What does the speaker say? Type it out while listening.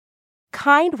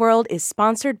Kind World is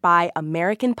sponsored by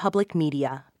American Public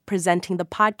Media, presenting the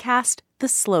podcast, The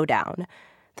Slowdown.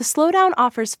 The Slowdown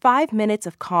offers 5 minutes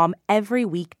of calm every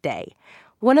weekday.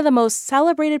 One of the most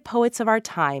celebrated poets of our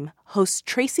time, host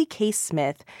Tracy K.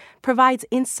 Smith, provides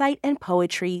insight and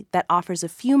poetry that offers a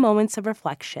few moments of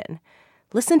reflection.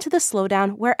 Listen to The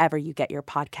Slowdown wherever you get your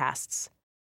podcasts.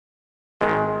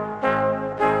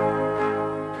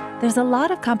 There's a lot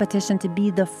of competition to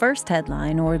be the first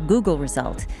headline or Google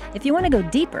result. If you want to go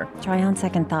deeper, try On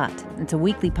Second Thought. It's a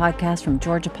weekly podcast from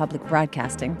Georgia Public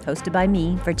Broadcasting, hosted by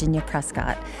me, Virginia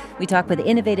Prescott. We talk with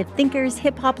innovative thinkers,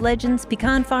 hip-hop legends,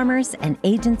 pecan farmers, and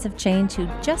agents of change who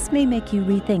just may make you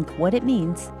rethink what it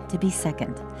means to be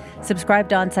second. Subscribe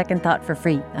to On Second Thought for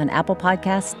free on Apple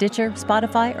Podcasts, Stitcher,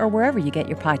 Spotify, or wherever you get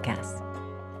your podcasts.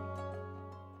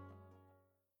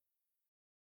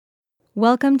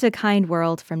 Welcome to Kind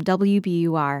World from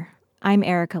WBUR. I'm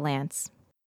Erica Lance.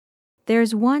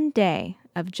 There's one day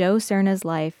of Joe Cerna's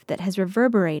life that has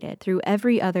reverberated through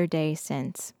every other day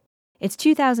since. It's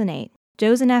 2008.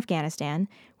 Joe's in Afghanistan,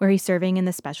 where he's serving in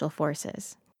the Special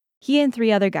Forces. He and 3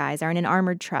 other guys are in an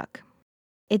armored truck.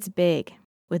 It's big,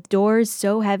 with doors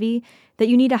so heavy that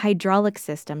you need a hydraulic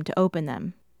system to open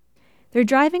them. They're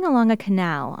driving along a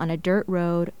canal on a dirt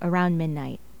road around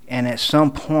midnight. And at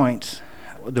some point,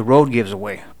 the road gives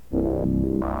away.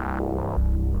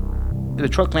 The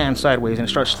truck lands sideways and it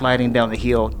starts sliding down the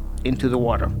hill into the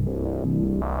water.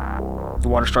 The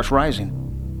water starts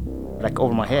rising, like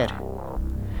over my head.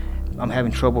 I'm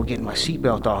having trouble getting my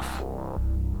seatbelt off.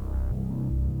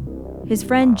 His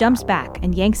friend jumps back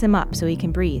and yanks him up so he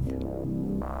can breathe.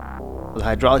 The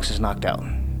hydraulics is knocked out,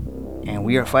 and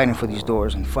we are fighting for these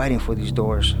doors and fighting for these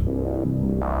doors.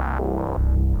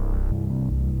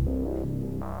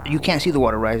 You can't see the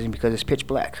water rising because it's pitch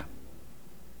black.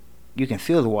 You can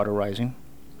feel the water rising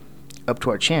up to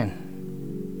our chin.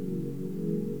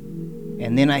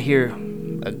 And then I hear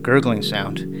a gurgling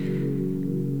sound,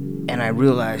 and I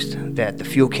realized that the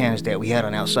fuel cans that we had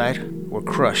on outside were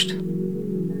crushed. And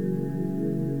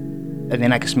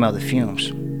then I could smell the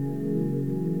fumes.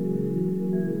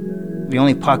 The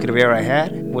only pocket of air I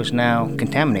had was now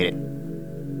contaminated.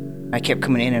 I kept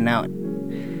coming in and out.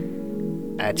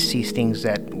 I'd see things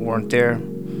that weren't there,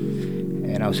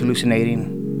 and I was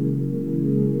hallucinating.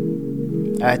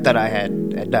 I thought I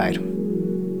had died.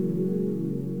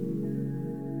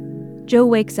 Joe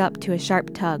wakes up to a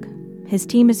sharp tug. His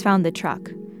team has found the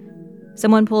truck.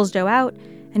 Someone pulls Joe out,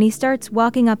 and he starts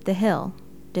walking up the hill,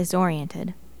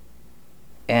 disoriented.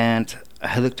 And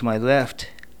I look to my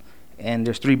left, and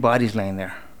there's 3 bodies laying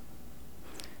there.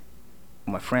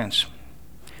 My friends.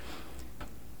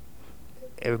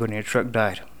 Everybody in the truck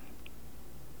died.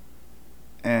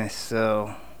 And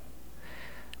so,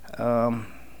 that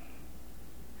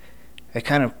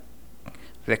kind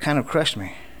of crushed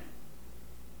me.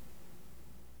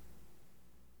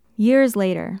 Years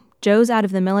later, Joe's out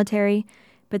of the military,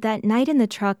 but that night in the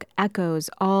truck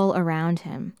echoes all around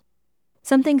him.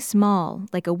 Something small,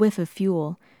 like a whiff of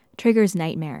fuel, triggers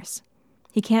nightmares.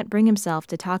 He can't bring himself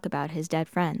to talk about his dead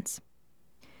friends.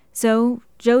 So,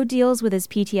 Joe deals with his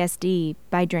PTSD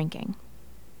by drinking.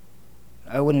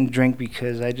 I wouldn't drink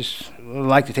because I just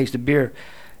like to taste the beer.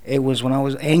 It was when I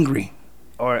was angry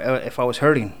or if I was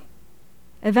hurting.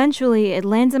 Eventually, it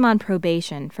lands him on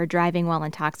probation for driving while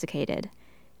intoxicated.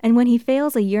 And when he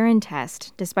fails a urine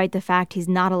test, despite the fact he's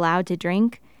not allowed to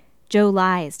drink, Joe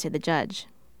lies to the judge.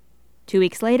 2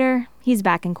 weeks later, he's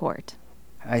back in court.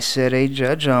 I said, "Hey,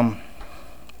 Judge, I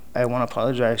want to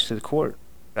apologize to the court.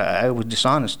 I was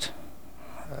dishonest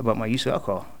about my use of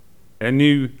alcohol." I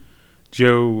knew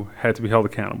Joe had to be held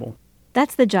accountable.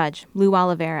 That's the judge, Lou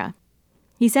Oliveira.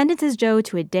 He sentences Joe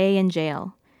to a day in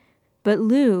jail. But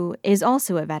Lou is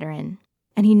also a veteran,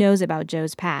 and he knows about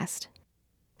Joe's past.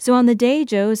 So on the day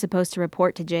Joe is supposed to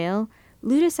report to jail,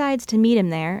 Lou decides to meet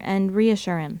him there and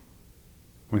reassure him.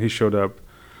 When he showed up,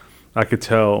 I could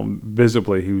tell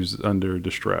visibly he was under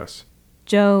distress.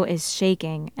 Joe is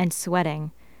shaking and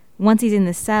sweating. Once he's in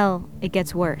the cell, it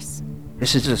gets worse.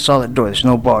 This is a solid door. There's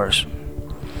no bars.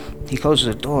 He closes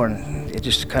the door, and it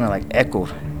just kind of like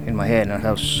echoed in my head, and I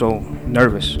was so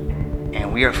nervous.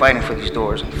 And we are fighting for these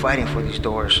doors and fighting for these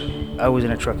doors. I was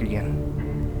in a truck again.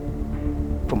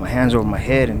 Put my hands over my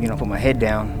head and, put my head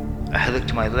down. I look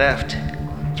to my left,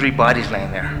 3 bodies laying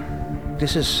there.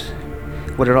 This is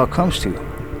what it all comes to.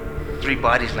 3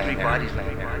 bodies laying there.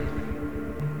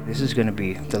 This is going to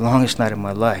be the longest night of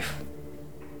my life.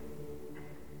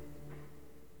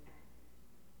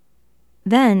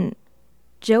 Then,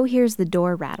 Joe hears the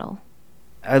door rattle.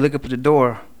 I look up at the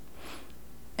door,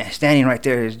 and standing right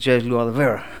there is Judge Lou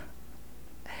Oliveira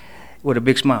with a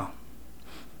big smile.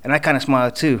 And I kind of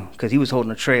smiled too, because he was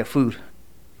holding a tray of food.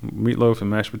 Meatloaf and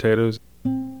mashed potatoes.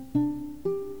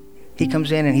 He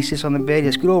comes in and he sits on the bed. He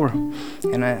says, scoot over.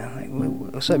 And I'm like,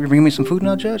 what's up? You bringing me some food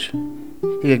now, Judge?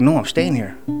 He's like, no, I'm staying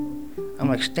here. I'm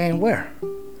like, staying where?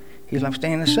 He's like, I'm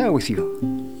staying in the cell with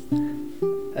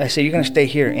you. I said, you're going to stay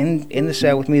here in the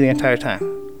cell with me the entire time.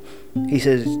 He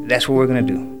says, that's what we're going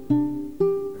to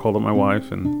do. Called up my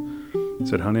wife and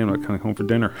said, honey, I'm not coming home for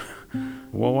dinner.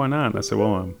 Well, why not? And I said,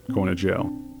 well, I'm going to jail.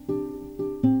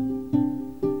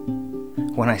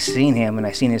 When I seen him and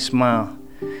I seen his smile,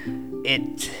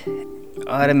 it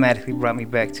automatically brought me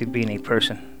back to being a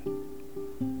person.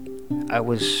 I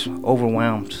was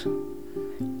overwhelmed.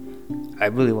 I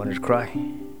really wanted to cry.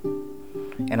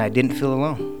 And I didn't feel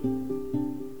alone.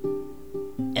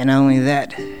 And not only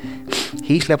that,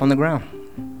 he slept on the ground.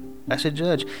 I said,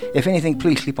 Judge, if anything,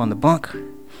 please sleep on the bunk.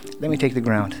 Let me take the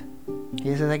ground.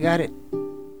 He says, I got it.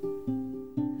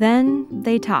 Then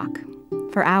they talk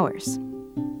for hours.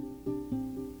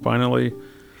 Finally,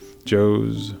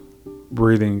 Joe's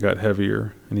breathing got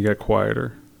heavier and he got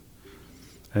quieter.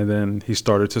 And then he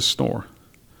started to snore.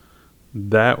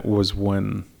 That was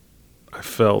when I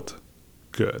felt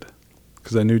good,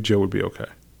 because I knew Joe would be okay.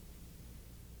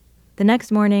 The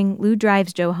next morning, Lou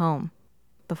drives Joe home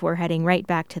before heading right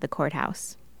back to the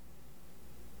courthouse.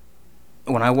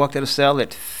 When I walked out of the cell,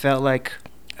 it felt like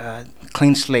a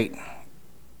clean slate.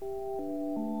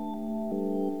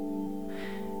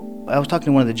 I was talking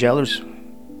to one of the jailers,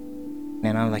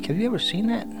 and I'm like, have you ever seen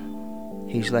that?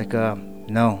 He's like,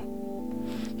 no.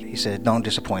 He said, don't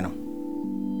disappoint him.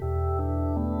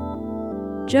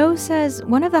 Joe says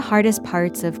one of the hardest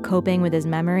parts of coping with his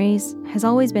memories has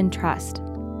always been trust.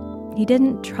 He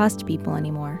didn't trust people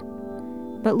anymore.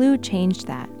 But Lou changed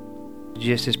that.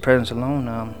 Just his presence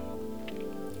alone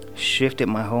shifted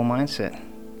my whole mindset.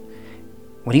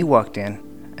 When he walked in,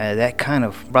 that kind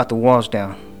of brought the walls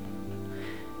down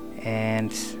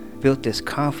and built this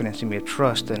confidence in me of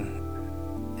trust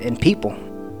in people.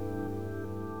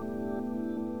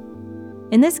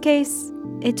 In this case,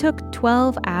 it took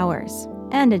 12 hours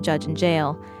and a judge in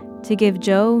jail to give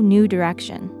Joe new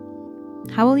direction.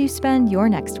 How will you spend your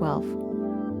next 12?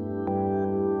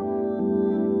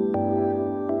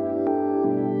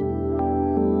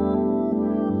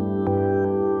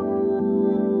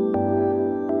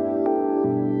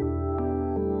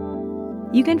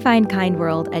 You can find Kind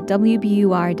World at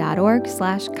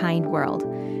wbur.org/kindworld,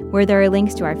 where there are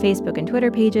links to our Facebook and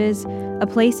Twitter pages, a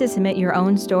place to submit your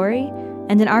own story,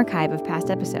 and an archive of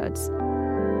past episodes.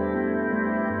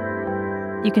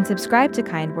 You can subscribe to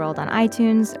Kind World on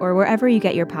iTunes or wherever you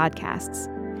get your podcasts.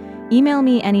 Email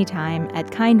me anytime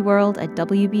at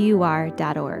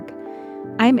kindworld@wbur.org.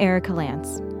 I'm Erica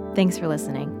Lance. Thanks for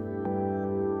listening.